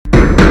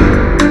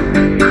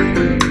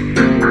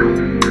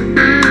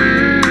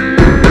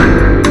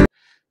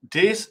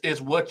This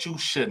is what you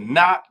should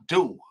not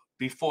do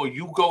before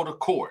you go to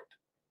court.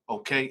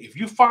 Okay? If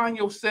you find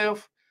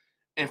yourself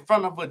in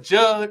front of a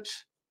judge,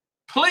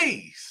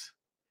 please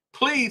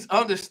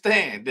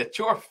understand that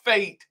your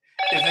fate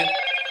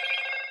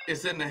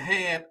is in the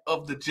hand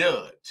of the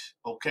judge.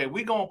 Okay?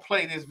 We're going to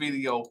play this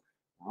video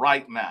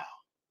right now.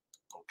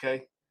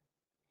 Okay?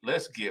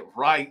 Let's get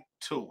right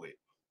to it.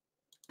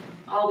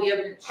 All the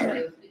evidence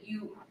shows that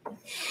you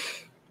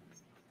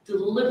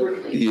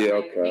deliberately. Yeah,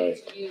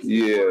 okay.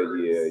 Yeah.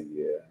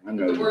 I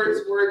know. The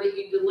words were that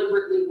you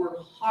deliberately were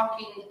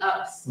hawking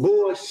up.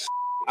 Bullshit.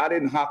 I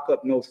didn't hawk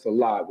up no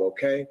saliva,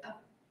 okay?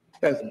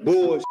 That's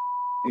bullshit.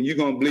 And you're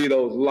going to believe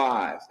those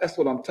lies. That's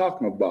what I'm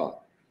talking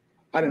about.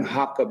 I didn't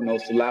hawk up no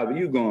saliva.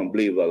 You're going to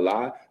believe a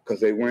lie because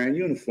they wearing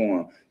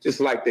uniform. Just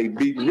like they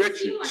beat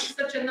Richards. You seem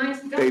like such a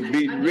nice guy. They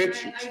beat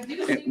Richards. I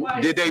do see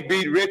why. Did they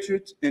beat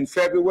Richards in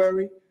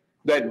February?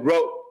 That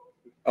wrote,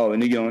 oh,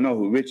 and you don't know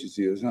who Richards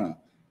is, huh?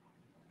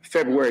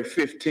 February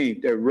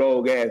 15th, that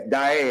rogue ass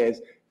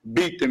Diaz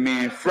beat the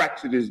man,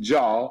 fractured his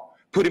jaw,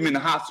 put him in the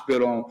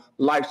hospital on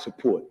life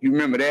support. You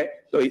remember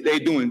that? So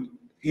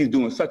he's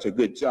doing such a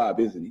good job,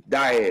 isn't he?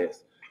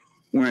 Diaz,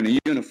 wearing a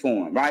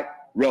uniform, right?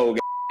 Rogue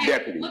ass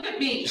deputy. Look at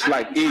me. It's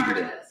like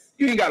Eagle.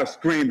 You ain't got to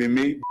scream at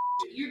me.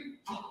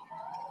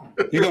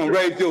 You gonna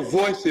raise your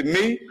voice at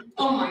me?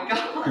 Oh my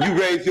God. You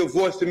raise your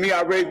voice to me,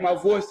 I raise my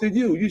voice to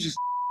you. You just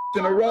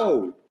in a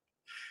road.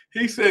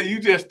 He said you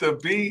just a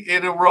bee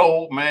in a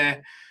road,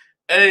 man.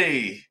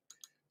 Hey,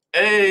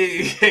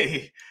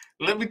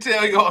 let me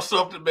tell y'all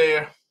something,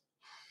 man.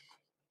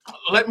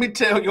 Let me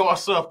tell y'all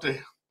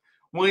something.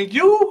 When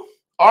you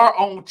are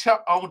on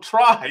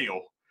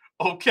trial,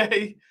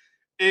 okay,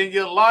 and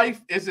your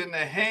life is in the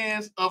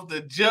hands of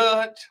the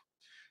judge,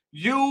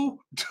 you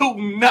do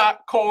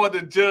not call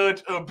the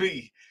judge a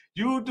bee.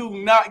 You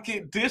do not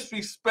get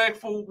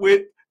disrespectful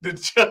with the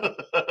judge.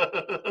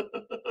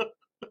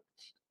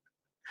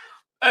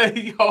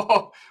 Hey,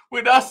 y'all,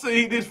 when I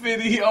see this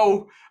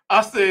video, I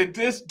said,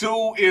 this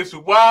dude is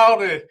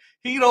wild and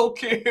he don't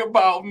care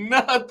about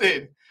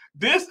nothing.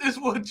 This is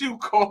what you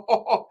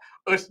call,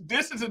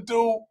 this is a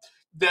dude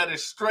that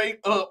is straight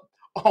up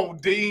on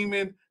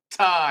demon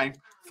time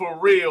for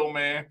real,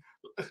 man.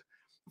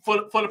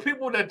 For the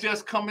people that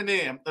just coming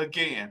in,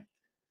 again,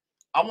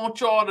 I want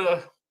y'all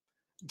to,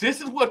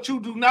 this is what you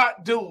do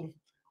not do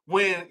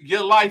when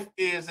your life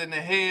is in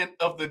the hand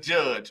of the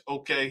judge,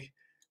 okay?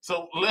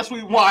 So let's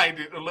rewind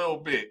it a little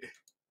bit.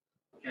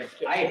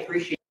 I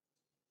appreciate.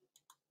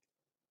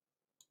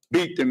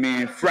 Beat the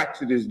man,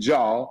 fractured his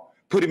jaw,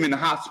 put him in the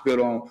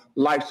hospital on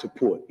life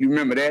support. You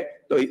remember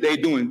that? So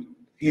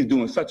he's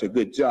doing such a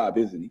good job,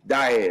 isn't he?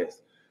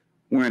 Diaz,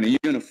 wearing a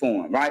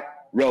uniform, right?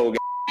 Rogue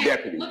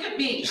deputy. Look at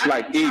me. It's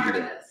like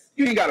Eagle.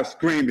 You ain't got to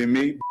scream at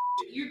me.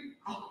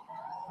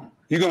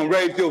 You gonna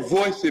raise your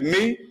voice at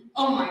me?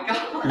 Oh my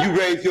God. You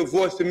raise your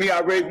voice to me,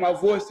 I raise my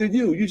voice to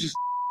you. You just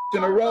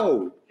in a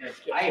road.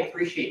 I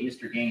appreciate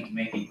Mr. Gaines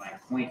making my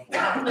point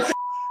for me.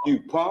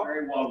 You punk.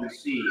 Very well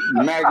received.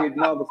 Maggot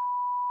mother.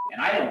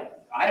 And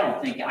I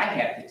don't think I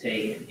have to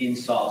take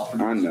insults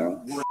from. I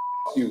know.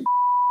 You.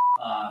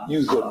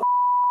 Use a.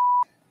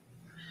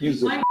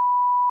 He's a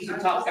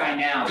tough guy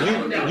now.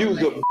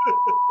 Use a.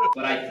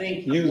 But I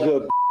think. Use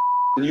a.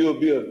 You'll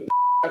be a.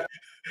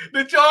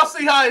 Did y'all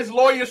see how his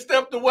lawyer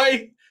stepped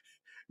away?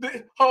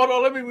 Hold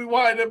on, let me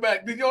rewind it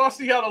back. Did y'all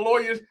see how the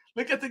lawyers,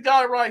 look at the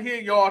guy right here,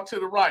 y'all, to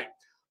the right.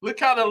 Look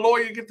how the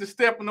lawyer get to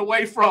stepping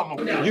away from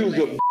him. Use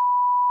a.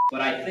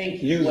 But I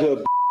think. Use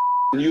a.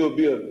 You'll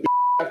be a.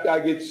 After I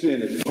get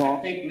sentenced,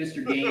 I think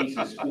Mr. Gaines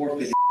is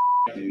forfeited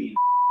to me.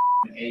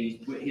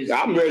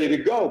 I'm ready to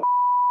go.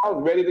 I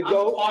was ready to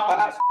go.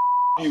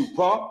 You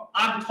punk.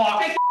 I'm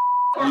talking.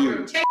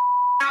 You. Take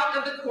out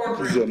of the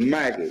courtroom. You're a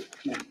maggot.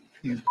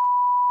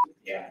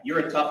 Yeah, you're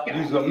a tough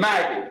guy. You're a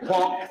maggot,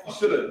 punk. You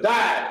should have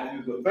died when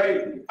you was a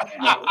baby.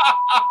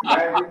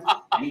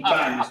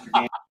 Anytime, Mr.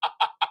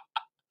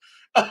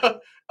 Gaines.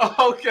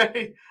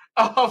 Okay.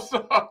 I'm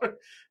sorry.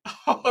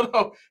 Hold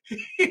on.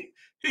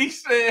 He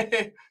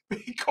said,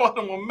 he called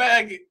him a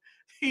maggot.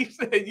 He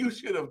said you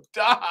should have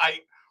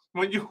died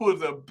when you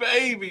was a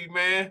baby,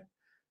 man.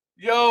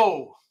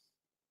 Yo.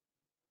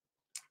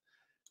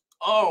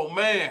 Oh,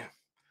 man.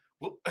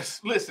 Well,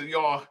 listen,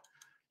 y'all.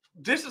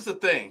 This is the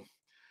thing.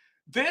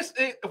 This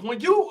is when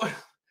you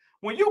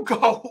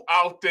go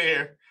out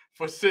there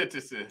for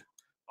sentencing,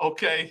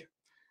 okay?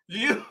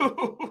 You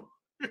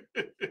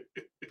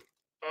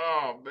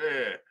oh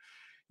man.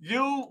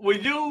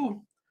 When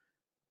you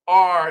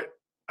are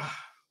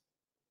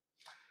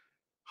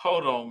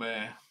hold on,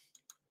 man.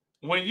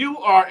 When you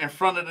are in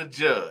front of the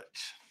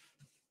judge,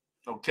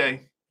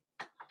 okay?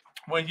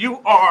 When you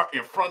are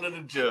in front of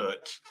the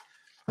judge,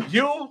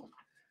 you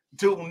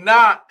do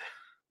not,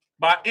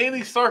 by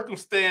any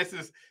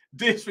circumstances,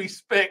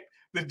 disrespect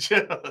the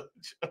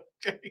judge,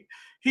 okay?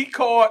 He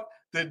called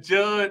the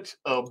judge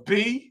a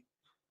B,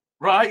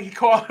 right? He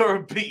called her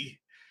a B.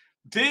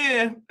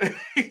 Then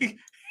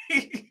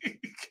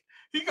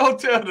He gonna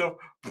tell the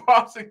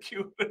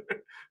prosecutor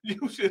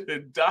you should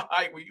have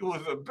died when you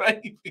was a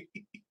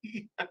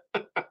baby.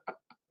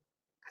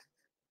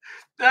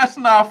 That's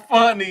not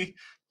funny.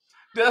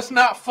 That's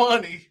not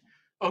funny.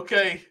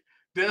 Okay,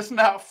 that's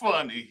not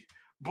funny,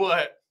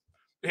 but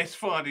it's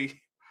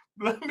funny.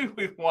 Let me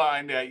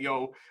rewind that,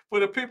 yo. For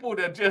the people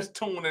that just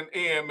tuning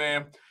in,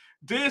 man,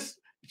 this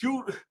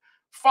you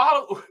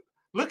follow.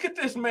 Look at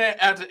this man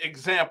as an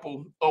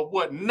example of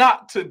what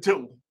not to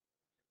do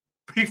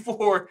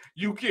before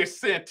you get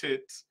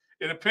sentenced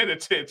in a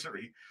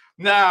penitentiary.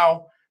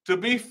 Now, to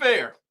be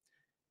fair,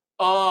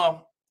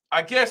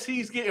 I guess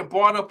he's getting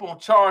brought up on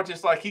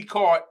charges like he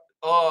caught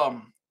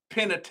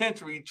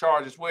penitentiary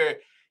charges where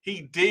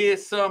he did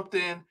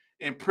something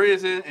in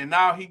prison and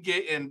now he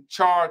getting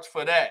charged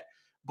for that.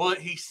 But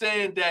he's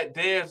saying that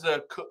there's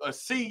a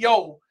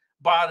CO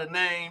by the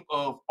name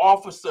of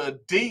Officer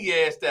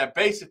Diaz that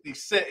basically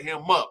set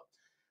him up.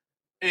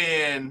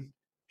 And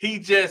he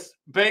just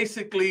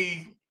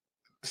basically,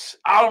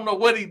 I don't know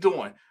what he's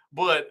doing,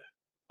 but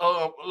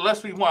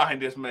let's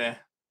rewind this, man.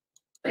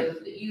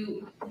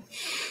 You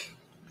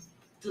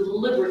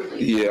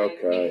deliberately. Yeah,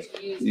 okay.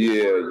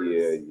 Yeah.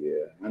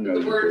 I know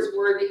The words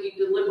were that you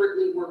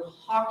deliberately were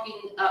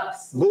hawking up.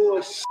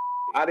 Bullshit.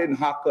 I didn't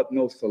hawk up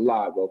no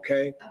saliva,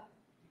 okay?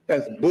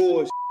 That's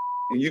bullshit.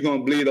 And you're going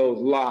to believe those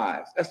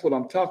lies. That's what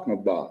I'm talking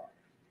about.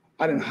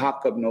 I didn't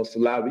hawk up no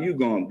saliva. You're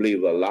going to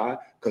believe a lie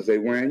because they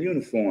wearing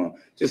uniform.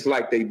 Just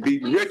like they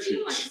beat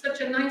Richards.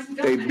 Such a nice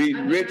guy. They beat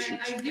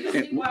Richards. I do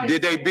see why.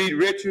 Did they beat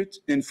Richards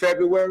in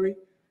February?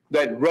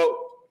 That wrote,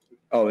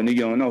 oh, and you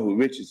don't know who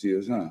Richards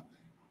is, huh?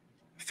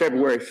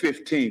 February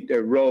 15th,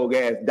 that rogue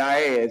ass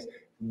Diaz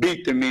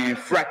beat the man,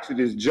 fractured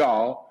his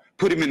jaw,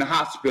 put him in the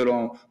hospital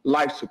on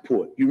life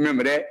support. You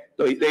remember that?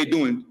 So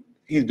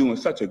he's doing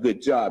such a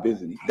good job,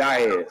 isn't he?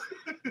 Diaz,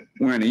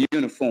 wearing a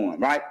uniform,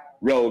 right?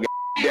 Rogue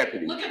ass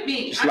deputy. Look at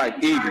me. Just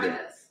like Evelyn.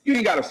 You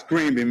ain't got to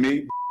scream at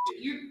me.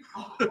 You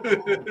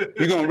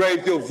gonna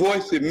raise your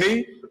voice at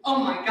me?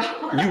 Oh my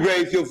God. You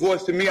raise your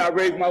voice to me, I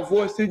raise my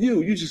voice to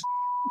you. You just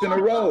in the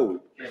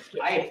road.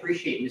 I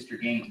appreciate Mr.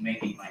 Gaines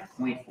making my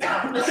point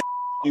for me.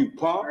 You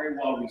punk. Very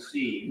well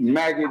received.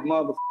 Maggot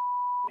mother.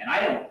 And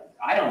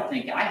I don't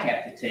think I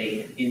have to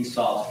take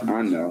insults from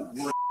I know.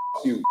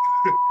 You.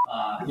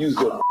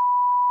 Use a.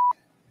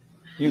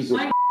 He's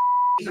a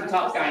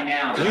tough guy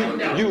now.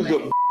 Use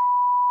a.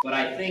 But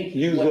I think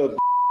Use a.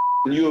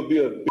 You'll be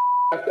a.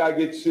 After I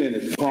get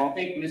sentenced, I punk.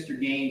 think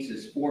Mr. Gaines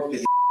is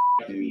forfeited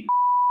to me.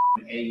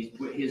 And he's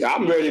put his.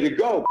 I'm ready to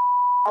go.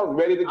 I was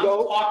ready to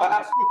go.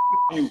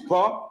 You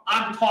punk.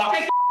 I'm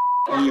talking.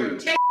 You.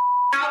 Take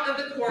out of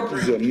the courtroom.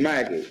 You's a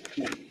maggot.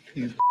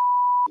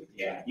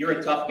 Yeah, you're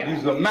a tough guy.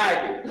 You's a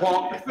maggot,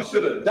 punk. You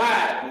should have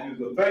died when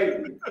you was a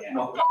baby.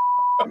 Yeah.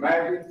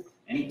 Maggot.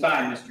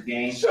 Anytime, Mr.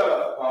 Gaines. Shut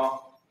up,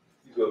 punk.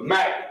 You's a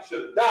maggot. You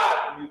should have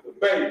died when you was a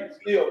baby.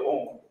 Still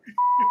born.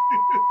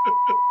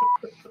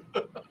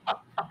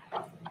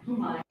 Oh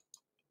my.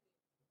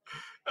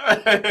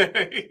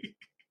 Hey,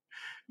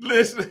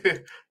 listen.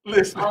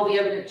 All the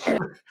evidence.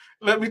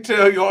 Let me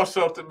tell y'all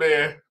something,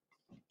 man.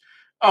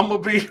 I'm gonna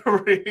be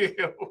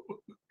real.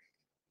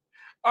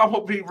 I'm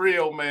gonna be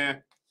real,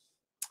 man.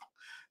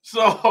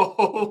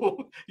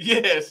 So,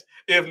 yes,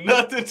 if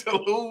nothing to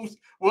lose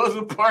was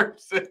a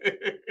person.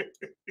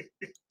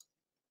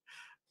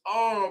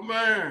 Oh,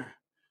 man.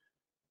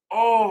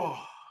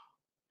 Oh,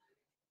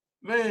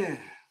 man.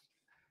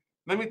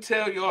 Let me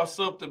tell y'all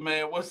something,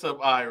 man. What's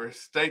up,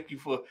 Iris? Thank you.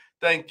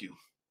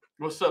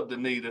 What's up,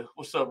 Danita?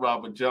 What's up,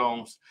 Robert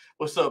Jones?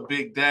 What's up,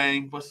 Big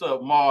Dang? What's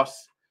up,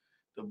 Moss,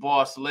 the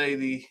boss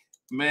lady?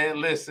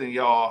 Man, listen,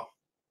 y'all.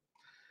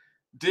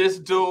 This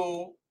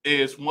dude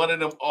is one of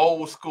them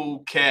old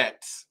school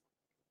cats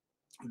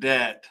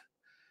that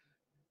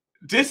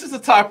this is the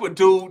type of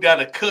dude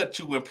that'll cut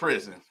you in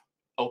prison,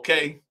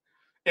 okay?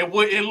 And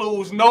wouldn't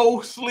lose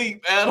no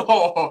sleep at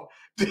all.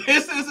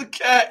 This is a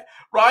cat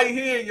right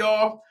here,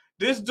 y'all.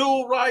 This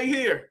dude right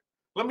here.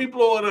 Let me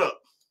blow it up.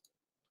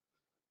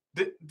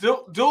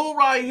 The dude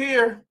right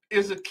here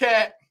is a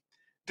cat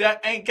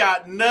that ain't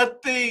got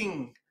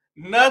nothing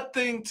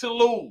to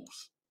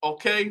lose,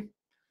 okay?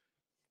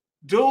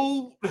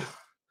 Dude,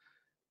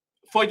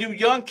 for you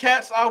young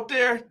cats out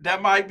there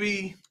that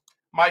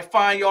might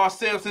find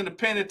yourselves in the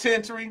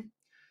penitentiary,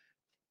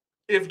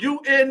 if you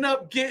end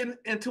up getting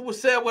into a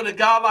cell with a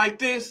guy like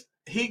this,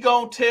 he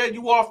gonna tell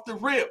you off the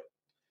rip,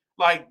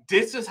 like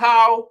this is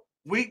how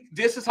we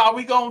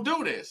gonna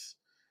do this.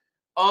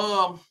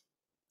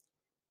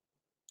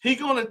 He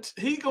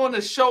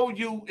gonna show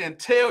you and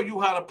tell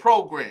you how to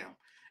program,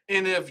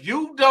 and if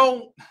you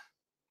don't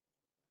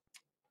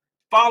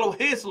follow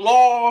his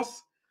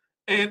laws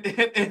and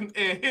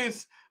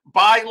his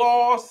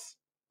bylaws,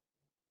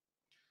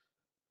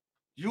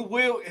 you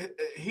will.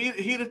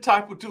 He the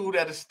type of dude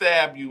that'll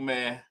stab you,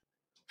 man.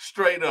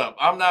 Straight up.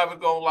 I'm not even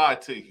gonna lie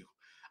to you.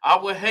 I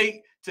would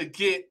hate to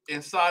get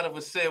inside of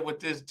a cell with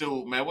this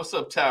dude, man. What's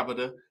up,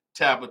 Tabitha?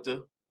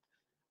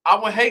 I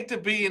would hate to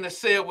be in a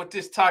cell with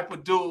this type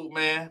of dude,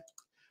 man.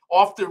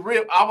 Off the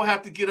rip, I would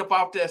have to get up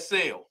out that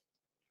cell.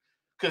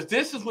 because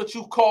this is what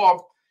you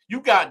call, you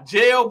got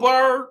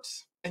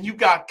jailbirds and you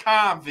got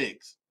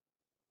convicts.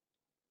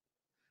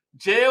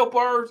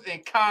 Jailbirds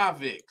and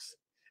convicts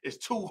is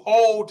two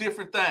whole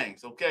different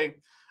things, okay?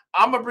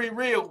 I'm going to be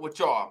real with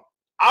y'all.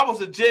 I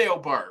was a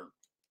jailbird.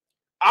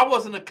 I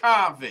wasn't a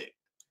convict,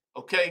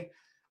 okay?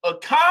 A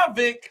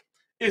convict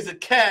is a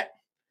cat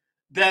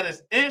that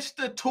is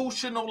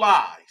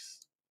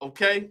institutionalized,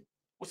 okay?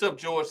 What's up,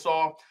 George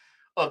Saul?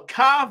 A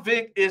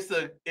convict is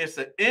an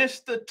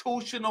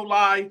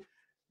institutionalized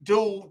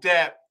dude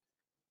that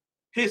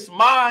his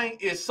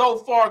mind is so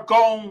far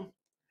gone.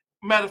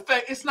 Matter of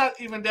fact, it's not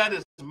even that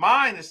his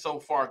mind is so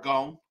far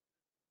gone.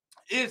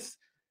 It's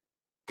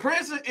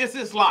prison is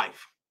his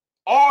life.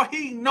 All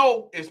he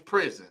know is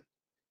prison.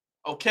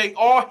 Okay,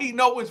 all he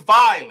know is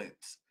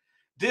violence.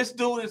 This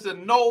dude is a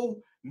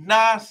no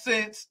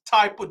nonsense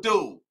type of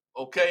dude.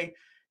 Okay,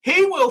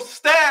 he will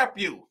stab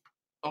you.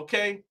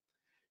 Okay,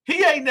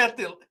 he ain't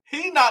nothing.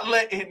 He not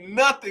letting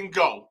nothing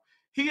go.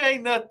 He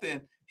ain't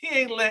nothing. He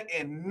ain't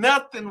letting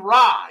nothing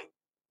ride.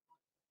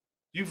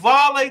 You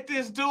violate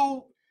this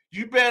dude,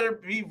 you better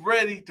be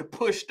ready to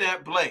push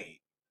that blade.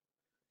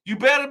 You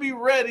better be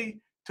ready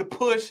to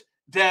push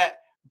that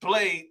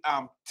blade.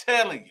 I'm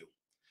telling you.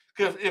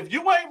 Because if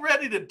you ain't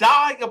ready to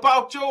die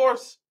about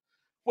yours,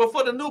 well,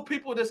 for the new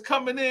people that's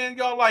coming in,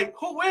 y'all like,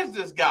 who is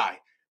this guy?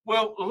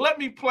 Well, let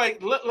me play.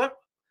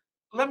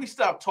 Let me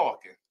stop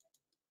talking.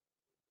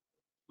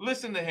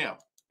 Listen to him.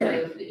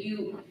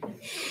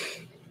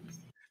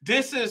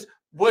 This is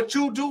what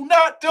you do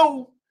not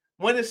do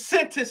when it's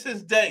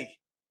sentences day.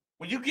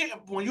 When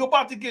you're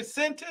about to get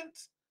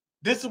sentenced,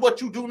 this is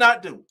what you do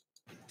not do.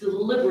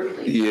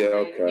 Deliberately. Yeah,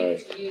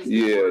 okay.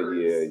 Yeah.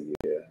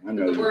 I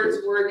know the words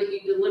were that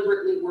you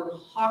deliberately were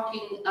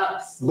hawking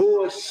up.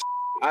 Bullshit.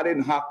 I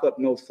didn't hawk up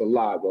no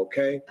saliva,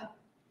 okay?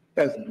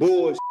 That's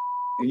bullshit.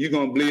 And you're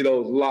going to believe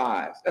those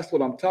lies. That's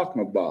what I'm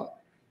talking about.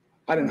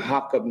 I didn't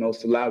hawk up no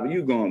saliva.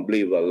 You're going to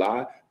believe a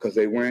lie because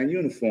they wearing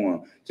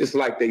uniform. Just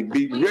like they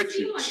beat Richards.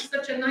 You seem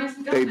like such a nice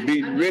guy. They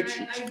beat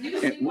Richards. I do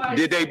see why.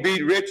 Did they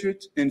beat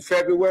Richards in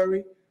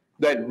February?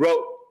 That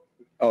wrote,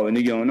 oh, and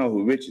you don't know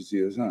who Richards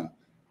is, huh?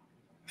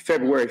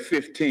 February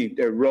 15th,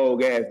 that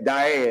rogue-ass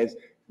Diaz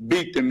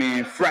beat the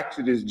man,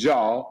 fractured his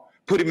jaw,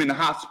 put him in the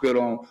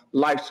hospital on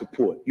life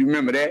support. You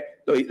remember that?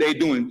 So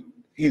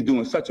he's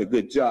doing such a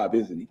good job,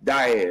 isn't he?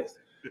 Diaz,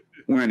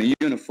 wearing a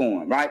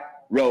uniform, right?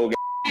 Rogue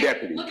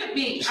deputy. Look at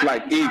me. Just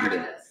like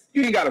Eagle.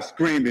 You ain't got to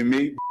scream at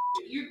me.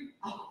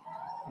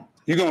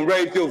 You gonna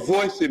raise your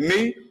voice at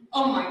me?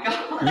 Oh my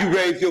God. You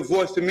raise your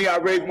voice to me, I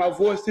raise my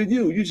voice to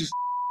you. You just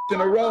in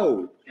a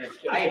road.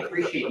 I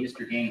appreciate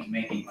Mr. Gaines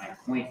making my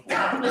point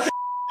for me.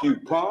 You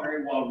punk.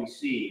 Very well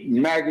received.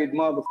 Maggot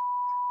mother.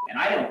 And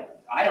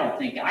I don't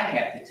think I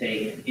have to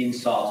take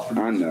insults from.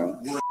 I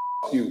know.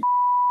 You.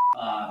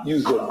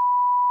 Use a.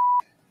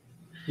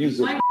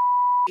 He's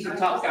a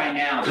tough guy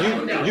now.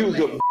 Use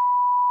a.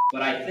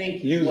 But I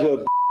think. Use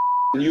a.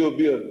 And you'll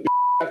be a.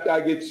 After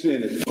I get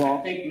sentenced,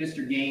 punk. I think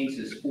Mr. Gaines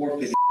is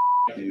forfeited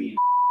to me.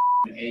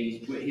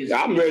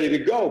 I'm ready to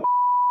go.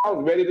 I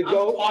was ready to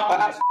go.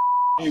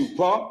 You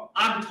punk.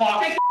 I'm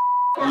talking.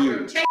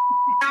 You. Take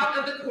out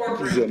of the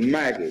courtroom. He's a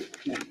maggot.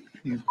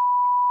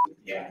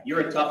 Yeah,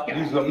 you're a tough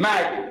guy. He's a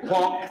maggot,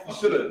 punk. You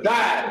should have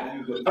died when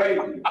you was a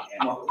baby.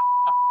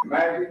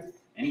 Maggot.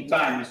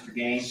 Anytime, Mr.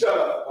 Gaines. Shut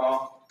up,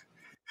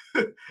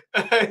 punk.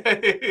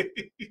 Hey,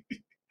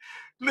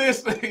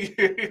 listen,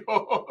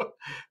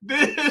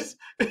 this,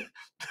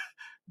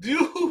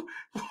 you,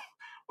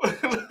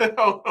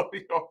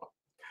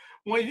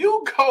 when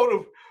you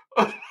go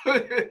to,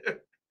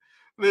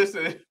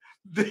 listen,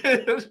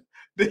 this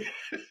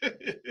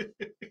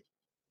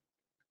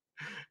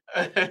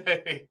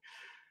hey,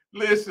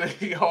 listen,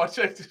 y'all,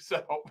 check this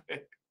out, man.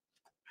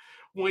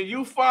 When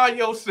you find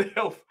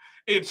yourself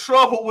in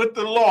trouble with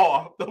the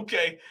law,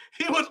 okay,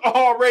 he was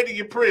already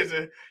in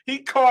prison. He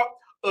caught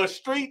a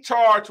street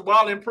charge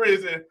while in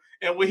prison,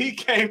 and when he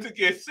came to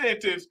get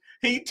sentenced,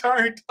 he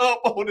turned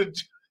up on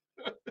the.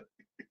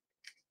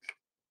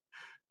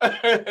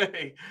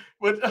 Hey,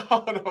 but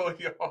hold on,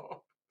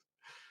 y'all.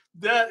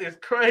 That is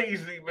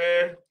crazy,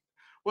 man.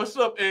 What's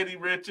up, Eddie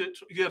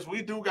Richards? Yes,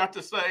 we do got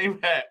the same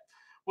hat.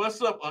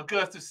 What's up,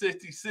 Augusta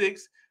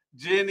 66,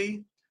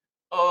 Jenny?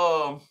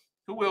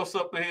 Who else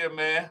up here,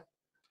 man?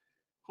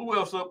 Who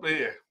else up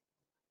here?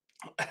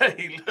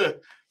 Hey,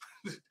 look.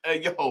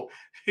 Hey, yo,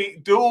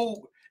 dude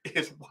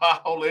is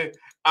wilding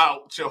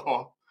out,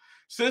 y'all.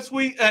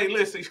 Hey,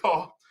 listen,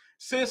 y'all.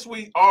 Since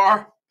we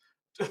are,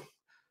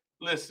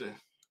 listen,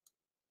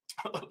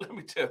 let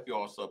me tell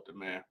y'all something,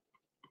 man.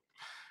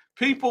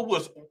 People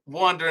was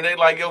wondering, they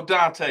like, yo,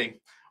 Donta,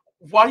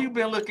 why you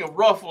been looking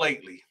rough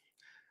lately?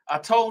 I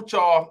told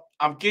y'all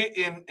I'm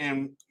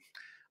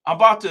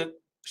about to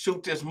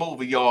shoot this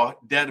movie, y'all,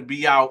 that'll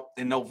be out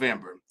in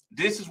November.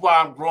 This is why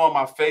I'm growing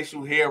my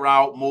facial hair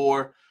out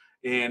more,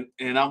 and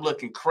I'm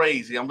looking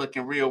crazy. I'm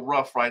looking real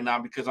rough right now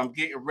because I'm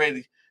getting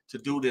ready to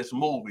do this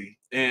movie.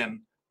 And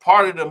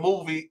part of the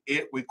movie,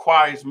 it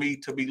requires me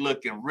to be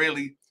looking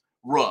really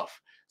rough.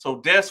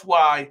 So that's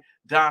why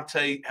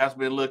Donta has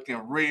been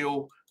looking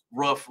real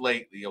rough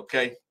lately,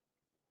 okay?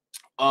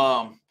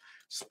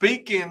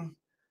 Speaking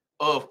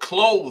of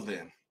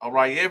clothing, all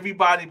right,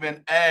 everybody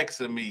been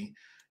asking me,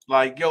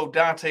 like, yo,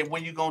 Donta,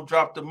 when you gonna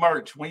drop the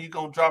merch? When you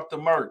gonna drop the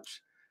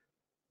merch?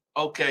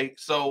 Okay,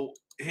 so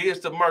here's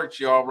the merch,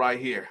 y'all, right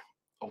here.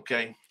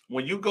 Okay.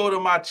 When you go to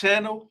my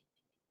channel,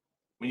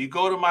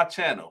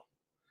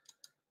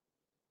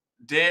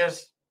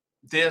 there's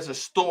a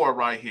store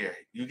right here.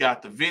 You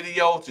got the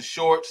videos, the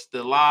shorts,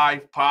 the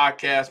live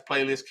podcast,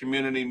 playlist,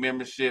 community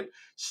membership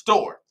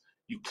store.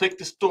 You click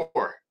the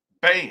store,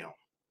 bam.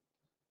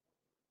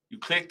 You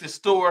click the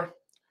store,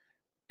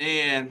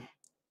 and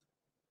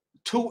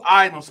 2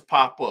 items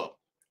pop up,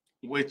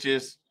 which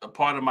is a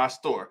part of my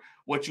store.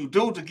 What you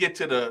do to get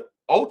to the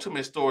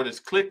ultimate store is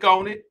click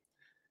on it,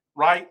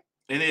 right?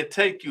 And it'll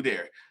take you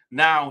there.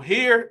 Now,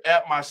 here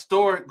at my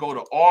store, go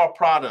to all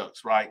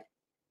products, right?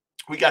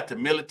 We got the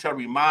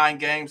Military Mind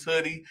Games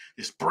hoodie,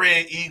 the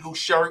Spread Eagle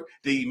shirt,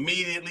 the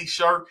Immediately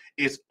shirt.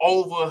 It's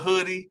over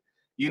hoodie.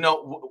 You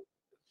know,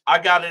 I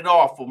got it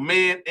all for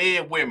men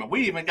and women.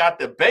 We even got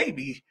the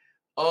baby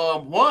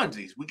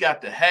onesies. We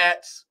got the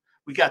hats.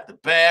 We got the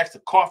bags, the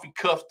coffee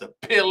cups, the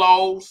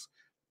pillows,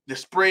 the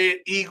Spread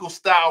Eagle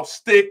style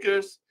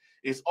stickers.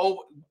 It's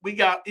over. We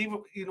got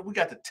even, we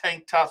got the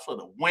tank tops for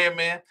the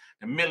women,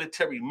 the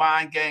Military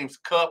Mind Games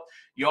cup.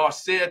 Y'all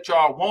said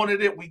y'all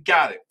wanted it. We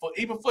got it.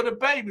 Even for the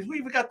babies. We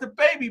even got the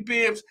baby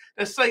bibs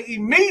that say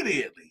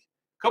immediately.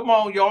 Come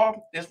on,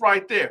 y'all. It's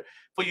right there.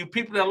 For you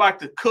people that like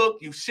to cook,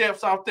 you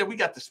chefs out there, we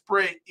got the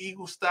Spread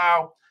Eagle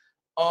style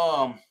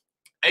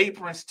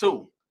aprons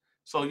too.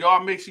 So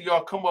y'all make sure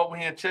y'all come over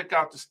here and check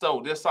out the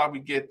store. That's how we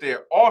get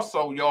there.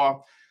 Also,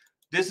 y'all,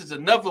 this is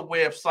another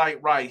website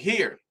right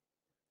here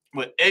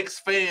with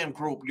X-Fam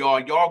Group, y'all.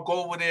 Y'all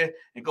go over there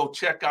and go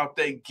check out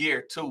their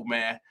gear too,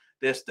 man.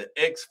 That's the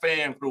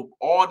X-Fam Group.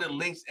 All the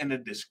links in the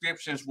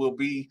descriptions will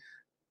be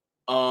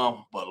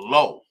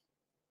below.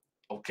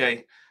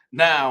 Okay.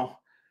 Now,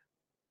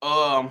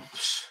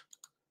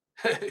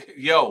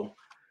 yo,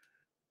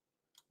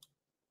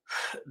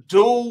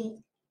 dude,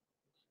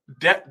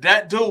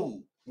 that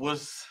dude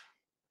was,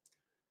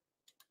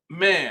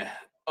 man,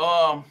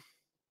 I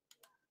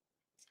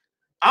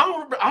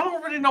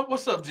don't really know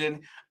what's up, Jenny.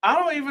 I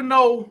don't even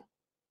know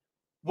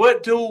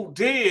what dude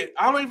did.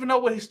 I don't even know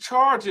what his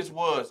charges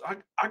was.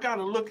 I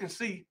gotta look and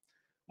see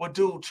what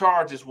dude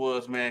charges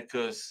was, man,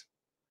 because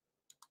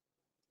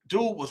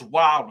dude was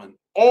wilding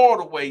all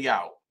the way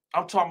out.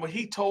 I'm talking about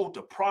he told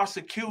the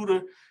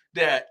prosecutor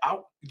that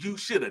you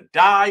should have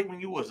died when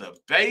you was a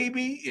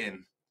baby,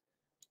 and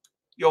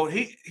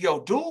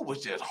dude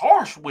was just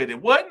harsh with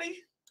it, wasn't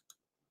he?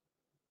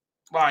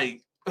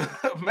 Like,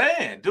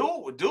 man,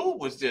 dude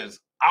was just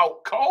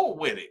out cold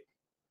with it.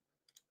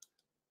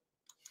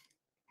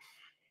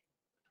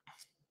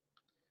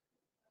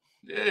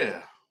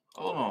 Yeah,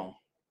 hold on.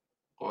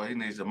 Boy, he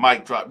needs a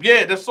mic drop.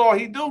 Yeah, that's all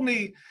he do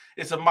need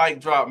is a mic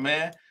drop,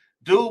 man.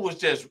 Dude was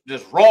just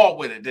raw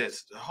with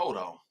it. Hold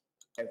on.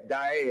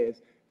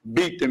 Diaz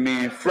beat the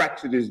man,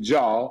 fractured his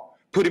jaw,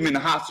 put him in the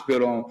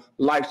hospital on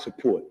life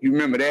support. You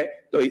remember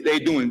that? So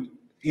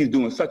he's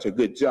doing such a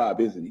good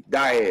job, isn't he?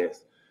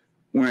 Diaz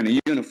wearing a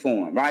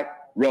uniform, right?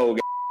 Rogue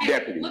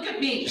deputy. Look at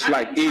me. It's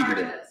like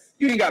Eagle.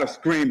 You ain't gotta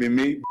scream at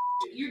me.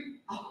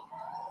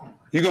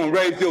 You gonna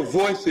raise your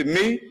voice at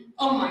me?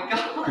 Oh my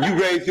God. You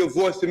raise your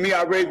voice at me,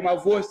 I raise my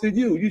voice at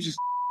you. You just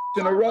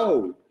in a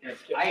row.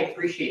 I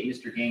appreciate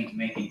Mr. Gaines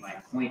making my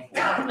point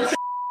for me.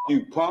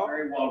 You punk.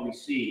 Very well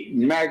received.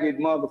 Maggot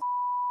mother.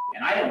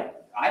 And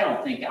I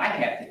don't think I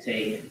have to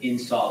take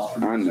insults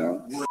from. I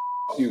know.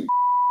 You.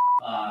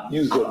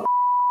 Use a.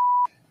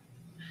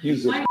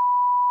 He's a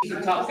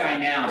tough guy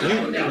now.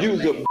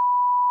 Use a.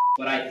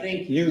 But I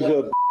think. Use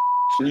a.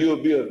 And you'll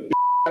be a.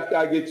 After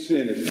I get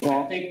sentenced, I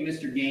punk. think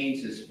Mr.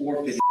 Gaines is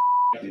forfeited.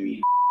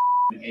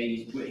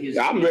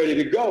 I'm ready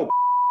to go.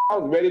 I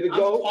was ready to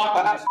go.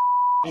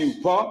 You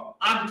punk.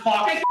 I'm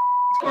talking.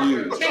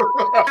 You.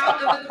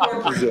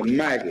 He's a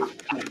maggot.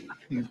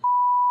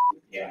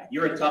 Yeah,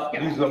 you're a tough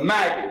guy. He's a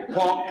maggot,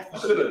 punk. You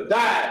should have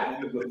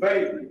died when you was a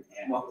baby.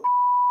 Yeah.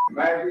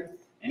 Maggot.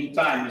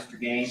 Anytime, Mr.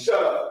 Gaines.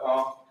 Shut up,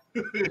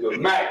 punk. He's a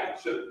maggot.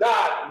 Should have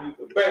died when you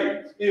was a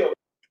baby. Still.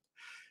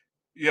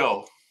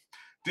 Yo,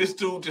 this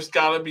dude just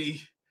gotta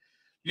be.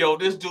 Yo,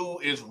 this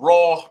dude is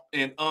raw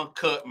and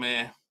uncut,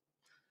 man.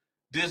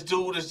 This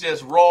dude is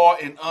just raw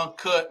and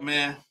uncut,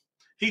 man.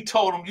 He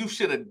told him you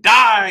should have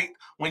died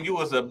when you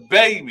was a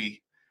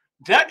baby.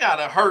 That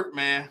gotta hurt,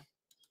 man.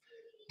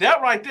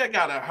 That right there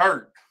gotta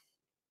hurt.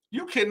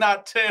 You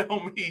cannot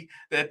tell me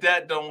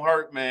that don't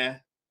hurt,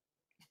 man.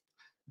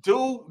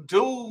 Dude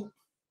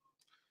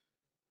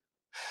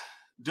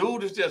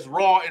is just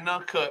raw and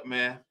uncut,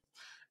 man.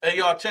 Hey,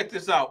 y'all, check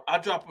this out. I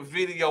drop a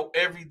video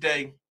every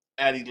day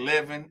at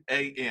 11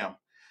 a.m.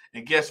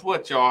 And guess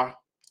what, y'all?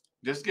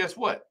 Just guess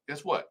what?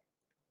 Guess what?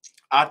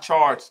 I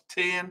charge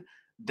 $10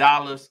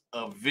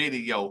 a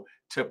video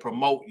to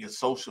promote your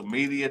social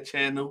media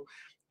channel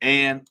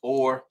and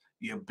or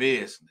your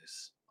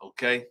business,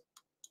 okay?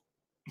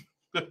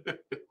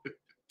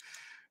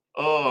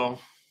 Man,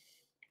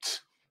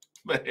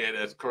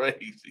 that's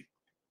crazy.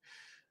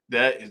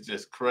 That is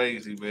just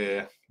crazy,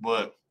 man.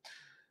 But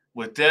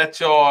with that,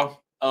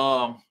 y'all,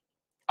 I'm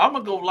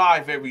gonna go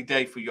live every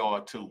day for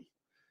y'all too.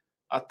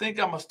 I think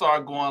I'm gonna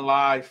start going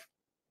live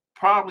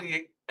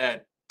probably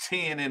at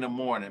 10 in the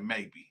morning,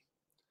 maybe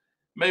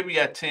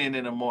at 10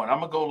 in the morning. I'm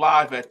gonna go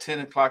live at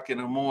 10 o'clock in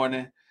the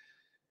morning,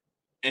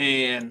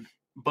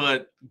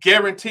 but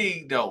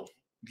guaranteed though,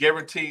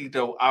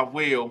 I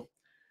will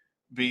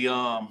be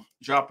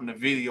dropping a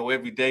video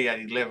every day at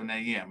 11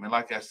 a.m. And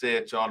like I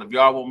said, y'all, if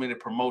y'all want me to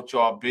promote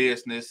y'all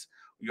business,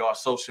 y'all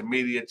social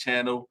media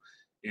channel,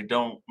 it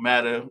don't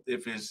matter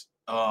if it's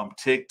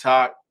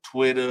TikTok,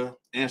 Twitter,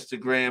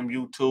 Instagram,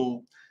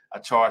 YouTube. I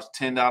charge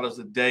 $10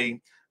 a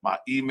day. My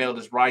email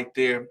is right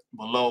there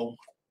below.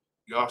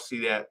 Y'all see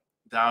that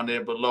down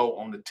there below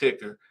on the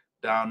ticker,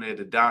 down there,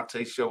 the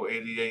Donta Show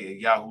 88 at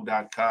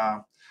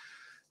yahoo.com.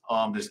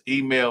 Just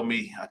email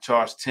me. I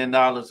charge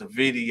 $10 a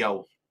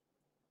video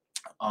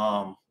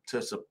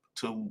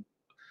to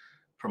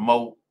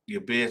promote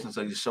your business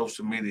or your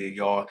social media,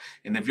 y'all.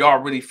 And if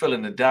y'all really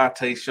feeling the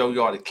Donta Show,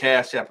 y'all, the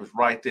Cash App is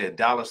right there.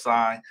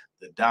 $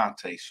 the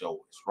Donta Show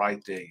is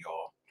right there,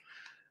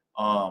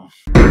 y'all.